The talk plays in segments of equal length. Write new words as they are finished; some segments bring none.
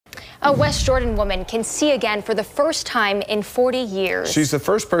A West Jordan woman can see again for the first time in 40 years. She's the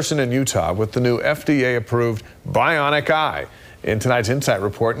first person in Utah with the new FDA-approved bionic eye. In tonight's Insight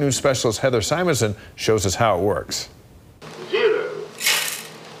Report, news specialist Heather Simonsen shows us how it works. 0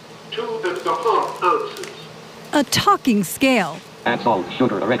 to the half ounces. A talking scale. Add salt,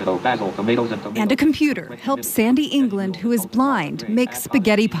 sugar, oregano, basil, tomatoes, And a computer helps Sandy England, who is blind, make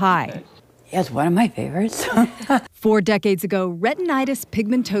spaghetti pie. It's one of my favorites. 4 decades ago, retinitis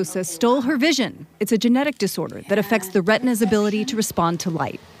pigmentosa stole her vision. It's a genetic disorder that affects the retina's ability to respond to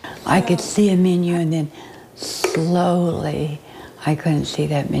light. I could see a menu, and then slowly I couldn't see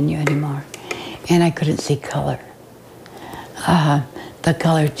that menu anymore. And I couldn't see color. The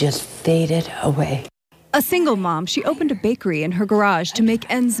color just faded away. A single mom, she opened a bakery in her garage to make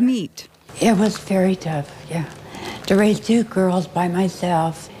ends meet. It was very tough, yeah. To raise 2 girls by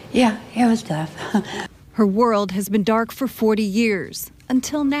myself, yeah, it was tough. Her world has been dark for 40 years,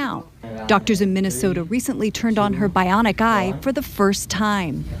 until now. Doctors in Minnesota recently turned on her bionic eye for the first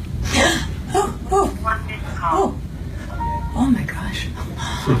time. Oh my gosh.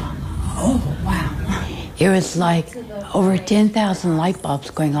 Oh, wow. It was like over 10,000 light bulbs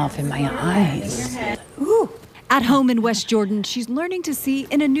going off in my eyes. Ooh. At home in West Jordan, she's learning to see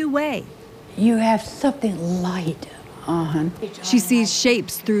in a new way. You have something light on. She sees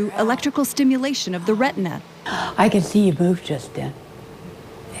shapes through electrical stimulation of the retina. I can see you move just then.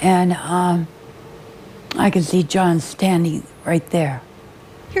 And I can see John standing right there.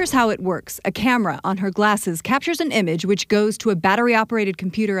 Here's how it works. A camera on her glasses captures an image which goes to a battery-operated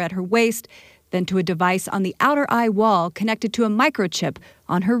computer at her waist, then to a device on the outer eye wall connected to a microchip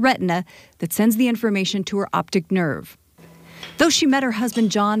on her retina that sends the information to her optic nerve. Though she met her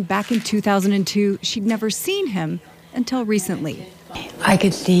husband John back in 2002, she'd never seen him until recently. I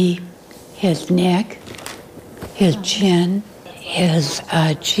could see his neck, his chin, his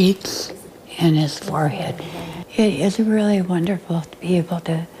cheeks, and his forehead. It is really wonderful to be able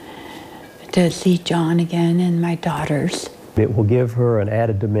to see John again and my daughters. It will give her an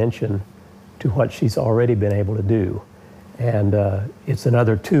added dimension to what she's already been able to do. And it's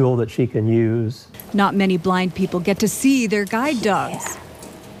another tool that she can use. Not many blind people get to see their guide dogs.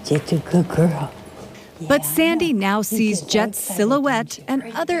 Jet's a good girl. But Sandy now sees Jet's silhouette and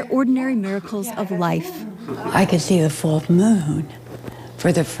other ordinary miracles of life. I could see the full moon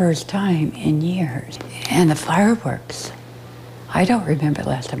for the first time in years. And the fireworks. I don't remember the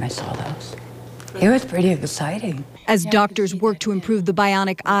last time I saw those. It was pretty exciting. As doctors work to improve the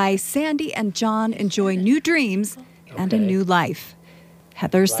bionic eye, Sandy and John enjoy new dreams and a new life.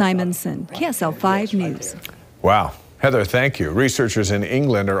 Heather Simonsen, KSL 5 News. Wow. Heather, thank you. Researchers in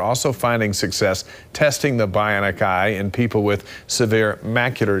England are also finding success testing the bionic eye in people with severe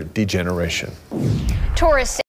macular degeneration. Tourists